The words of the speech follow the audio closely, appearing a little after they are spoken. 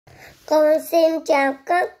Con xin chào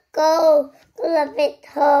các cô. Con là Việt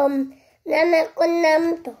Hồng. Năm nay con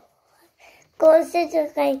 5 tuổi. Con sẽ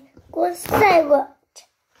thực hành cuốn say word.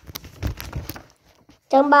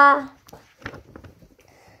 Chương 3,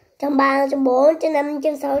 chương 3, chương 4, chương 5,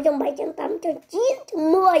 chương 6, chương 7, chương 8, chương 9,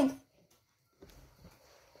 chương 10.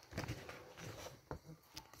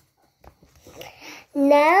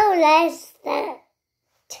 Now let's start.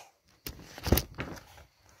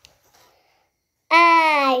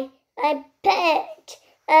 I pet,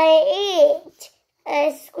 I eat,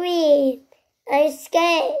 I scream, I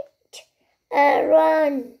skate, I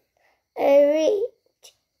run, I read,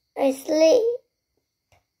 I sleep.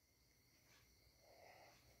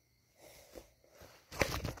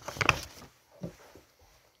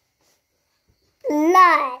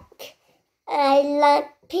 Like, I like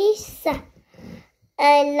pizza,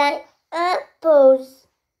 I like apples,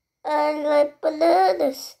 I like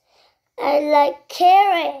bananas, I like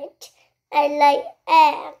carrot, I like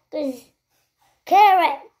eggs,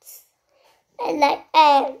 carrots, I like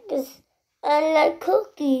eggs, I like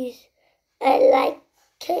cookies, I like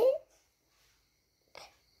cake.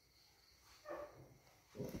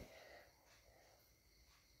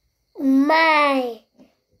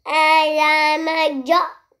 I like my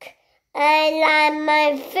dog, I like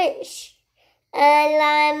my fish, I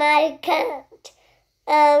like my cat,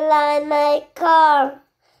 I like my car,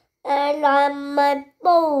 I like my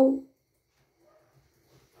bowl,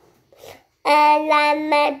 I like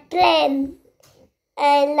my plane,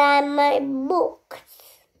 I like my books.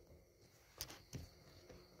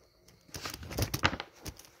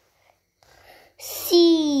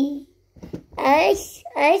 See, I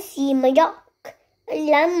see my dog. I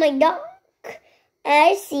like my dog.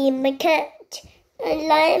 I see my cat. I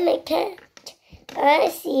like my cat. I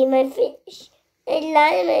see my fish. I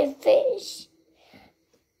like my fish.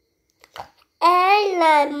 I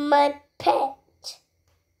like my pet.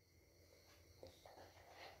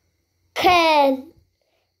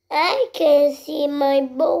 I can see my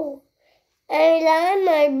bowl. I like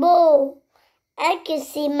my bowl. I can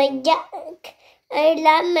see my duck. I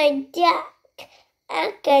like my duck.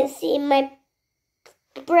 I can see my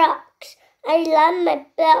blocks. I like my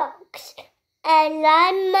blocks. I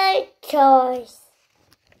like my toys.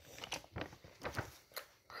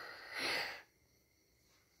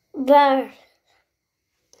 Bird.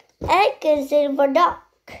 I can see the duck.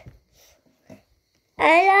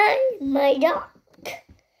 I like my duck.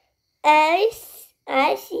 I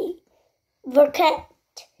see the cat.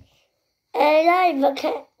 I like the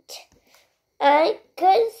cat. I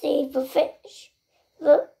can see the fish.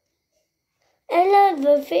 I love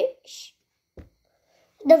the fish.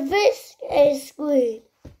 The fish is green.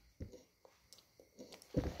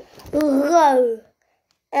 Go.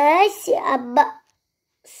 I see a bus.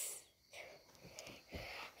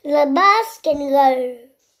 The bus can go.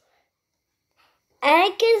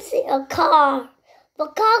 I can see a car. The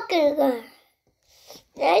car can go.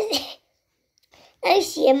 I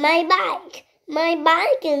see my bike. My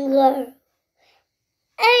bike can go.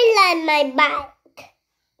 I like my bike.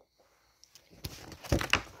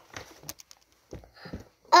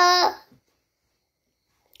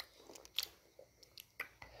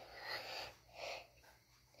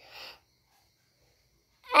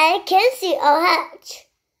 I can see a hat.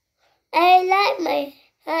 I like my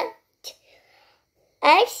hat.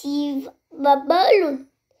 I see the balloon.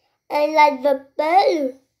 I like the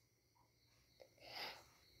balloon.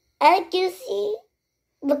 I can see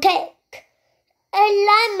the cake. I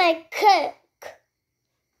like my cake.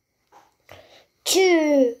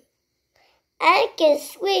 2. I can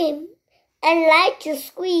swim. I like to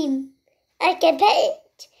swim. I can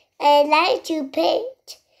paint. I like to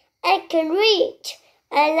paint. I can read.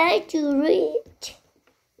 I like to read.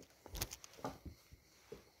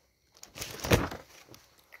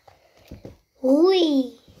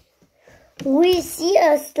 'We see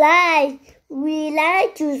a slide. We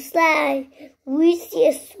like to slide. We see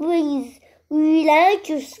a swings. We like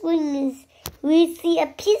to swings. We see a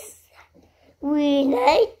pizza. We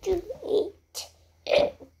like to eat.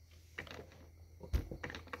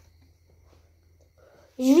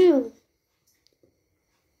 Zoo.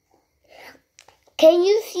 Can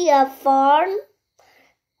you see a farm?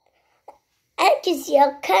 I can see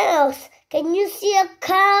a cows. Can you see a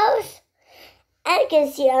cows? I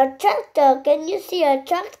can see a tractor. Can you see a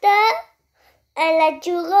tractor? I like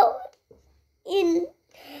to go in.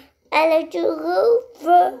 I like to go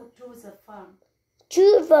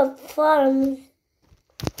to the farm.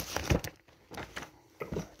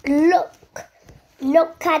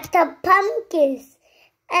 Look at the pumpkins.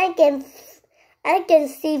 I can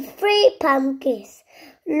see 3 pumpkins.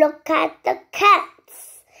 Look at the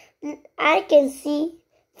cats. I can see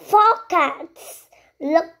 4 cats.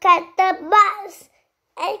 Look at the bus.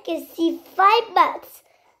 I can see 5 bus.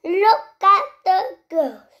 Look at the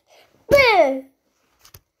girls. Boo!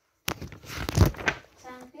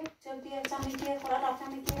 Trang bên kia, cô đã đọc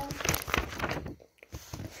trang bên kia.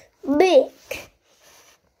 Big.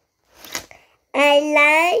 I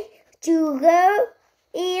like to go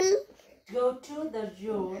to the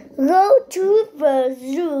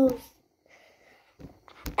zoo.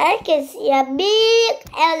 I can see a big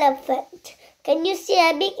elephant. Can you see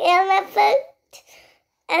a big elephant?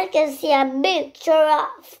 I can see a big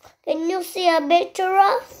giraffe. Can you see a big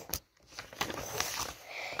giraffe?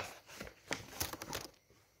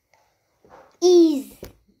 Easy.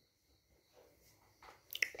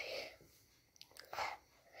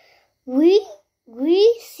 We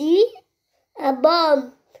see a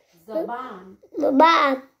bomb. The barn.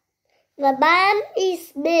 The barn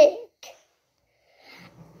is big.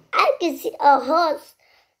 I can see a horse.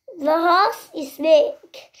 The horse is big.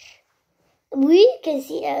 We can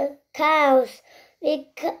see a cow. The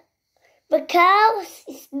cow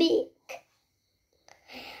is big.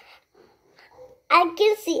 I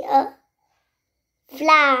can see a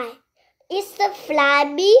fly. Is the fly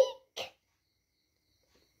big?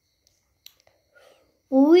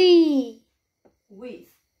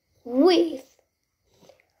 With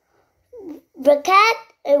the cat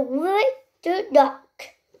and with the dog.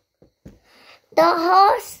 The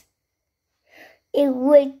horse is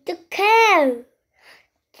with the cow.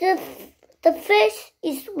 The fish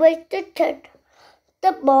is with the turtle.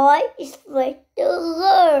 The boy is with the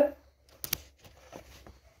girl.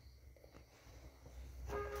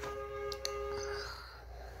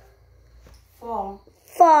 Four.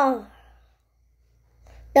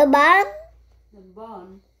 The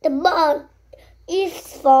barn is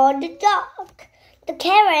for the dog. The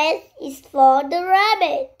carrot is for the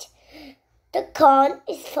rabbit. The corn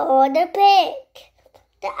is for the pig.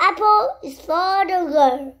 The apple is for the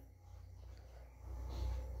girl.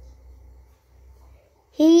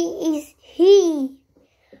 He is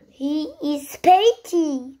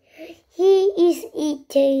painting. He is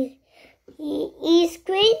eating. He is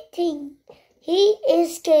greeting. He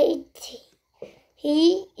is skating.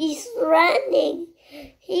 He is running.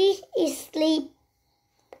 He is sleeping.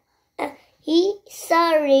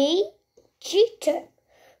 Cheater.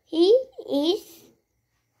 He is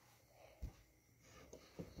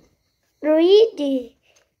reading.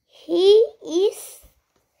 He is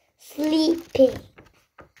sleeping.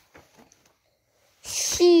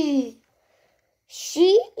 She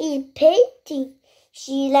is painting.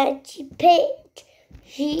 She likes to paint.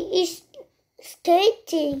 She is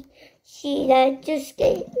skating. She likes to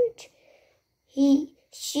skate.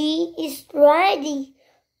 She is riding.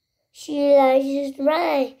 She likes to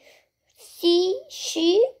ride.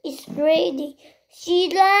 She is reading. She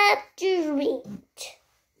likes to read.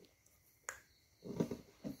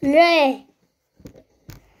 Red.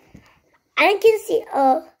 I can see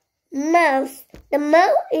a mouse. The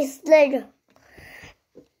mouse is little.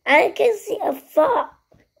 I can see a farm.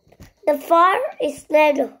 The farm is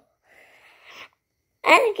little.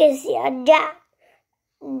 I can see a duck.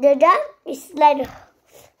 The duck is little.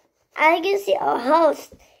 I can see a house.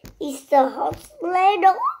 Is the house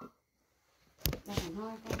little?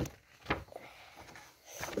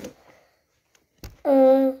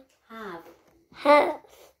 Have.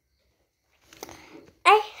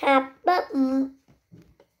 I have a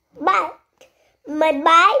bag. My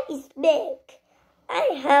bag is big.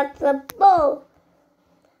 I have a bowl.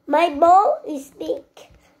 My bowl is big.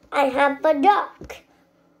 I have a dog.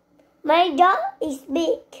 My dog is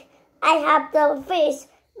big. I have the fish.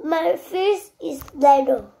 My fish is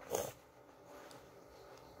little.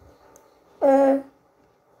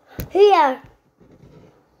 Here.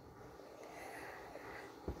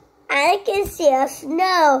 I can see a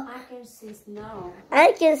snow. I can see snow.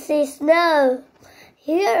 I can see snow.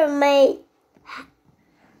 Here my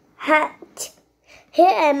hat. Here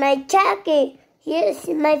are my jacket. Here is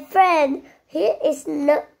my friend. Here is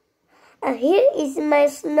my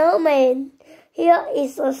snowman. Here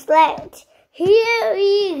is a sled. Here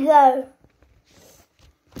we go.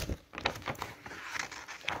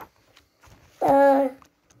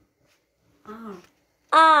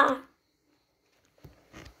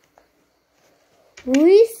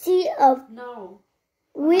 We see a. No.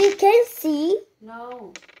 We can see.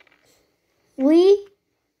 No. We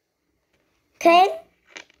can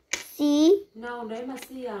see. No, đấy mà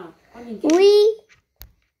see à? Con nhìn We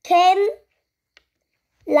can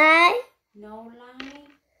lie. No lie.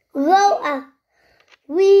 Go.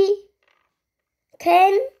 We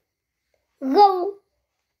can go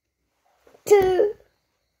to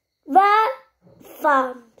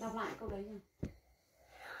farm. Đọc lại câu đấy nào.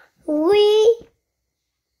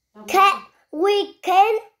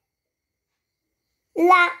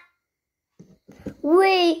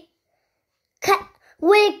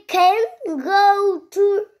 We can go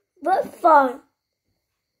to the farm.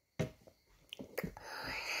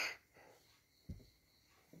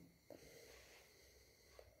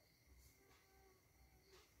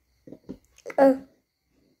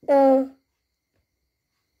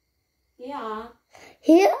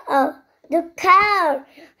 Here are the cows.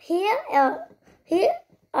 Here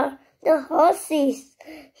are the horses.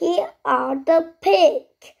 Here are the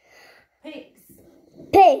pigs.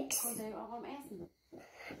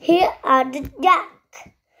 Here are the ducks.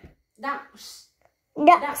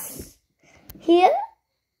 Here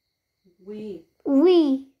we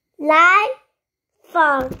like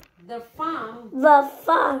farm. The farm.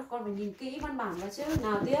 Con phải nhìn kỹ văn bản vào chứ.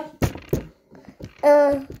 Nào tiếp.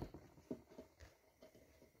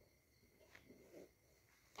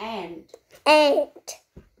 And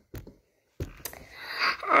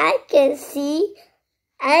I can see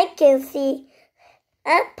apple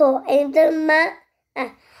and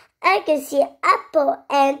I can see apple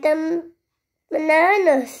and the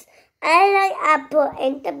bananas. I like apple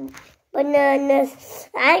and the bananas.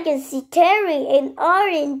 I can see cherry and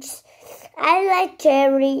orange. I like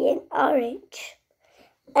cherry and orange.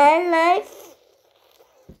 I like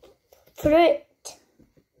fruit.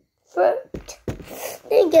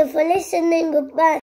 Thank you for listening. Goodbye.